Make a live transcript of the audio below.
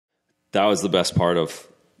that was the best part of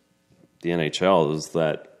the NHL, was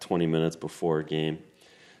that 20 minutes before a game.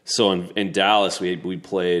 So in Dallas, we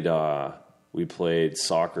played soccer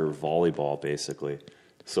volleyball basically.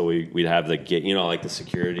 So we'd have the gate, like the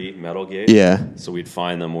security metal gate. Yeah. So we'd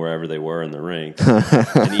find them wherever they were in the rink,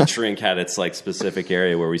 and each rink had its like specific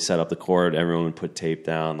area where we set up the court. Everyone would put tape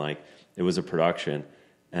down. Like it was a production,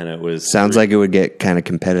 and it was sounds like it would get kind of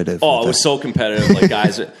competitive. Oh, it was so competitive. Like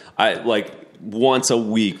guys, once a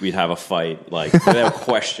week we'd have a fight. Like without a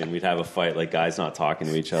question, we'd have a fight. Like guys not talking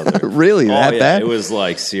to each other. Really? That bad? It was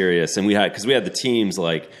like serious, and because we had the teams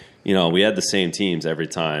we had the same teams every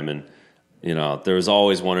time, and there was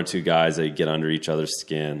always one or two guys that get under each other's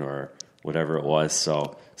skin or whatever it was.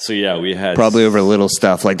 So yeah, we had probably over little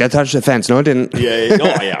stuff like that touched the fence. No, it didn't.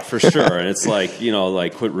 Yeah, for sure. And it's like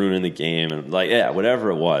quit ruining the game and whatever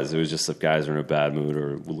it was. It was just if guys were in a bad mood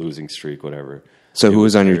or losing streak, whatever. So who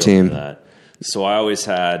was on your team? So I always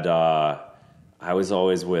had. I was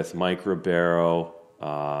always with Mike Ribeiro,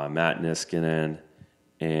 Matt Niskanen,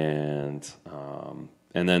 and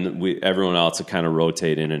then everyone else would kind of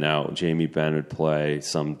rotate in and out. Jamie Benn would play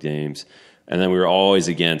some games. And then we were always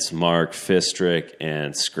against Mark Fistrick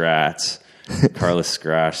and Scratz. Carlos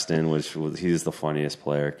Scratchton he's the funniest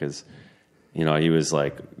player because, he was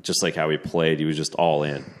just like how he played, he was just all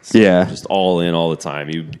in. So just all in all the time.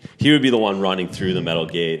 He would be the one running through the metal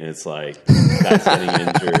gate, and it's like guys getting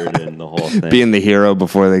injured and the whole thing. Being the hero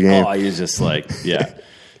before the game. Oh, he was just yeah.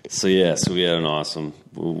 So we had an awesome.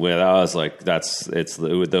 They were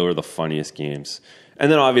the funniest games,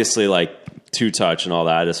 and then obviously two touch and all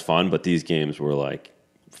that is fun, but these games were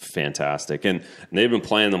fantastic, and they've been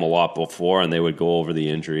playing them a lot before, and they would go over the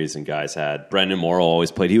injuries and guys had. Brendan Morrow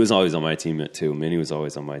always played; he was always on my team too. Minnie was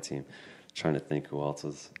always on my team. I'm trying to think who else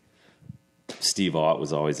was. Steve Ott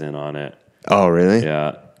was always in on it. Oh, really?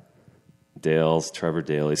 Yeah, Trevor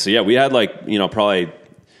Daly. So yeah, we had probably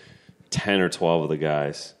 10 or 12 of the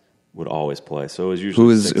guys would always play. So it was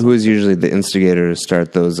usually who was usually the instigator to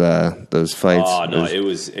start those fights? Oh no,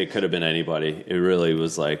 it could have been anybody. It really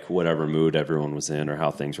was whatever mood everyone was in or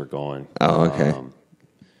how things were going. Oh, okay.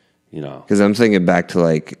 Because I'm thinking back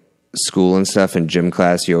to school and stuff in gym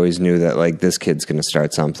class. You always knew that this kid's going to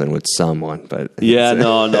start something with someone. But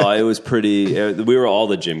no, it was pretty. We were all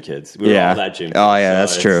the gym kids. We were all that gym. Oh yeah,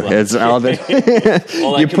 that's true. It's all the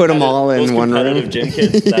you put them all in one room. Gym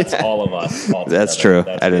kids. That's all of us. That's true.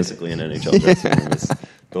 That's basically an NHL dressing room.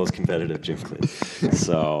 Those competitive gym kids.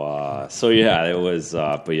 So yeah, it was.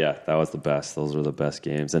 But yeah, that was the best. Those were the best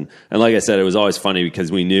games. And like I said, it was always funny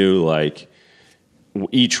because we knew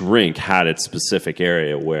each rink had its specific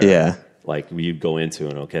area where you'd go into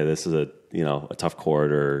and this is a tough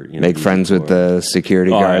court or make friends with the security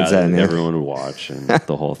guards and everyone would watch and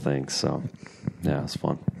the whole thing. So yeah, it was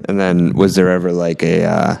fun. And then was there ever an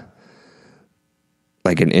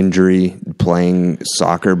injury playing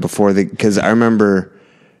soccer before because I remember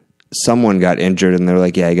someone got injured and they're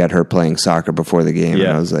like, yeah, I got hurt playing soccer before the game. And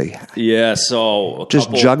I was like, yeah, so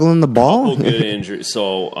juggling the ball. Couple good injuries.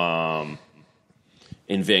 So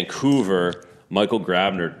in Vancouver, Michael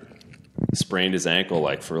Grabner sprained his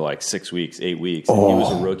ankle for 6 weeks, 8 weeks. And he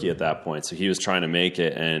was a rookie at that point, so he was trying to make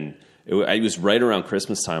it. And it was right around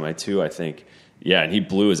Christmas time, I think. Yeah, and he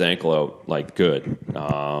blew his ankle out good.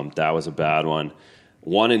 That was a bad one.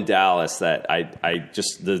 One in Dallas that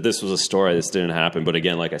this was a story. This didn't happen, but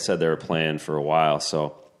again, like I said, they were playing for a while.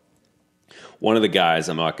 So one of the guys,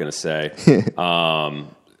 I'm not going to say,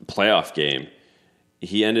 playoff game,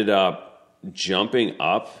 he ended up jumping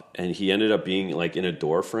up and he ended up being in a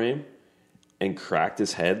door frame and cracked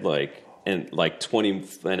his head 20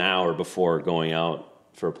 an hour before going out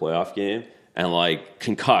for a playoff game and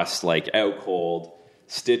concussed, out cold,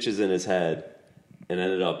 stitches in his head, and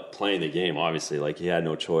ended up playing the game. Obviously, he had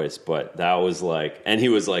no choice, but that was and he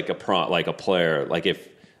was a player, if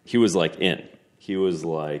he was he was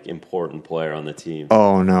important player on the team.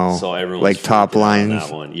 Oh no. So everyone was top lines.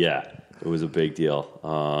 That one. Yeah. It was a big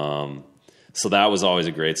deal. So that was always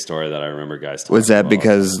a great story that I remember guys talking about. Was that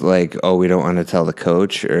because we don't want to tell the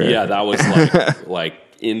coach? Or? Yeah, that was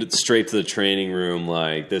straight to the training room.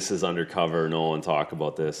 This is undercover. No one talk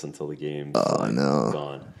about this until the game's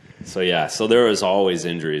gone. So yeah, so there was always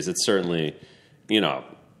injuries. It's certainly,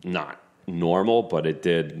 not normal, but it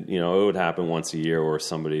did. It would happen once a year where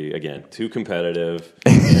somebody again too competitive,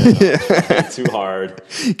 too hard,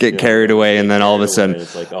 get carried away, and then all of a sudden,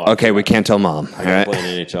 it's okay, we can't tell mom. I gotta play an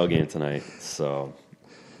NHL game tonight. So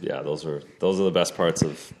yeah, those are the best parts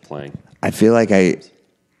of playing. I feel like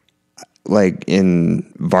like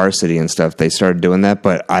in varsity and stuff, they started doing that,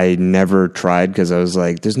 but I never tried because I was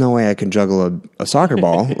like, there's no way I can juggle a soccer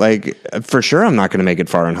ball. Like, for sure, I'm not going to make it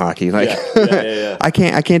far in hockey. Like, I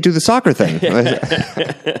can't do the soccer thing.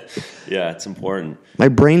 Yeah, it's important. My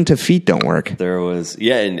brain to feet don't work. There was,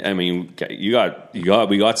 and I mean, we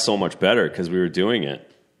got so much better because we were doing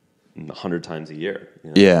it 100 times a year. You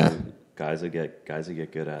know? Yeah, guys that get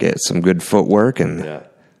good at it. Get some good footwork and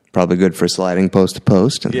probably good for sliding post to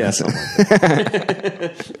post. And something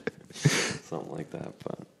like that.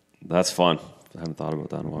 But that's fun. I haven't thought about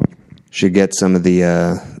that in a while. Should get some of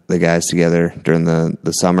the guys together during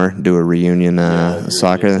the summer, do a reunion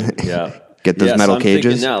soccer. Yeah. Get those metal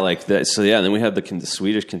cages. Thinking, like that. So and then we had the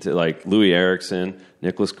Swedish, like Louis Eriksson,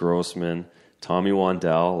 Nicholas Grossman, Tommy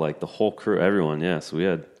Wandell, like the whole crew, everyone. Yeah, so we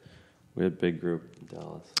had a big group in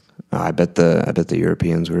Dallas. I bet the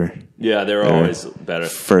Europeans were. Yeah, they were always better.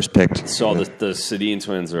 First picked. So the Sedin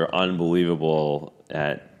twins are unbelievable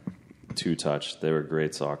at two-touch. They were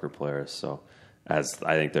great soccer players. So I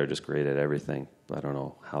think they're just great at everything. I don't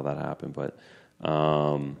know how that happened, but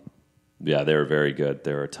they were very good.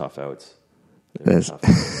 They were tough outs. And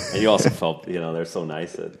you also felt, they're so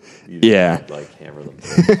nice that you like hammer them.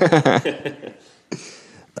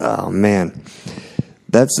 Oh man,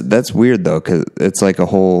 that's weird though, because it's like a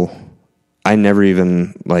whole. I never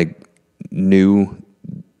even like knew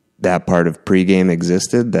that part of pregame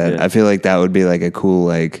existed. That I feel like that would be like a cool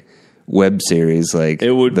like web series. Like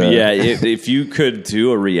it would be. Yeah, if you could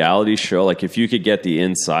do a reality show, like if you could get the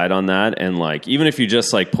inside on that, and like even if you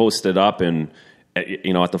just like post it up and.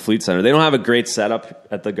 At the Fleet Center, they don't have a great setup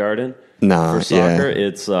at the Garden for soccer. Yeah.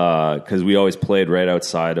 It's because we always played right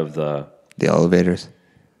outside of the elevators.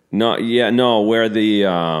 No, where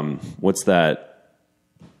the what's that?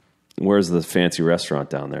 Where's the fancy restaurant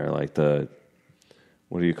down there? Like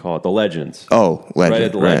what do you call it? The Legends. Oh, Legends. Right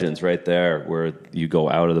at the Legends, right there, where you go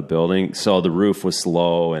out of the building. So the roof was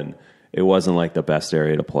low, and it wasn't like the best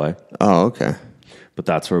area to play. Oh, okay. But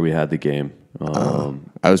that's where we had the game.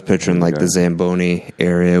 I was picturing like the Zamboni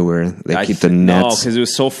area where they keep the nets. No, because it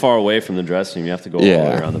was so far away from the dressing room. You have to go all the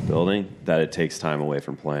way around the building that it takes time away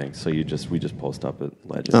from playing. So we just post up at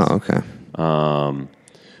Legends. Oh, okay.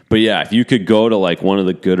 But yeah, if you could go to like one of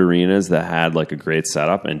the good arenas that had like a great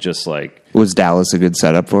setup and just like... Was Dallas a good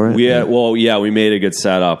setup for it? We made a good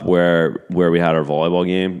setup where we had our volleyball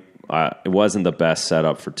game. It wasn't the best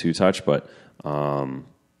setup for two-touch, but...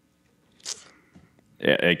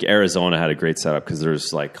 like Arizona had a great setup because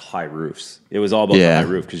there's like high roofs. It was all about the high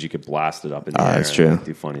roof because you could blast it up in the air. That's true. And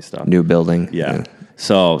do funny stuff. New building. Yeah.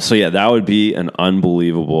 So that would be an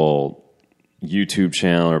unbelievable YouTube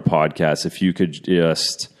channel or podcast if you could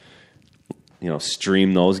just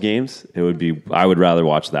stream those games. It would be. I would rather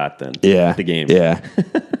watch that than the game. Yeah.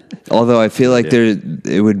 Although I feel like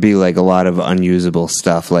it would be like a lot of unusable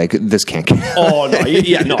stuff. Like this can't get. Oh no!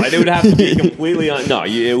 It would have to be completely.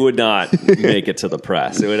 It would not make it to the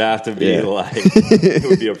press. It would have to be like it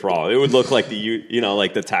would be a problem. It would look like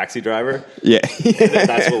like the taxi driver. Yeah,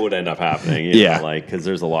 that's what would end up happening. Like because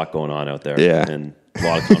there's a lot going on out there. Yeah, and a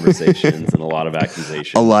lot of conversations and a lot of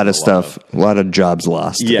accusations. A lot of stuff. A lot of jobs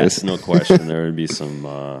lost. Yes, no question. There would be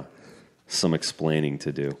some explaining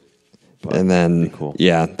to do. But and then, cool.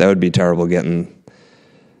 that would be terrible getting,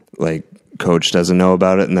 like, coach doesn't know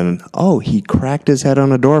about it, and then, he cracked his head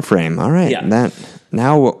on a door frame. All right. Yeah.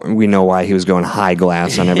 Now we know why he was going high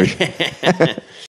glass on every...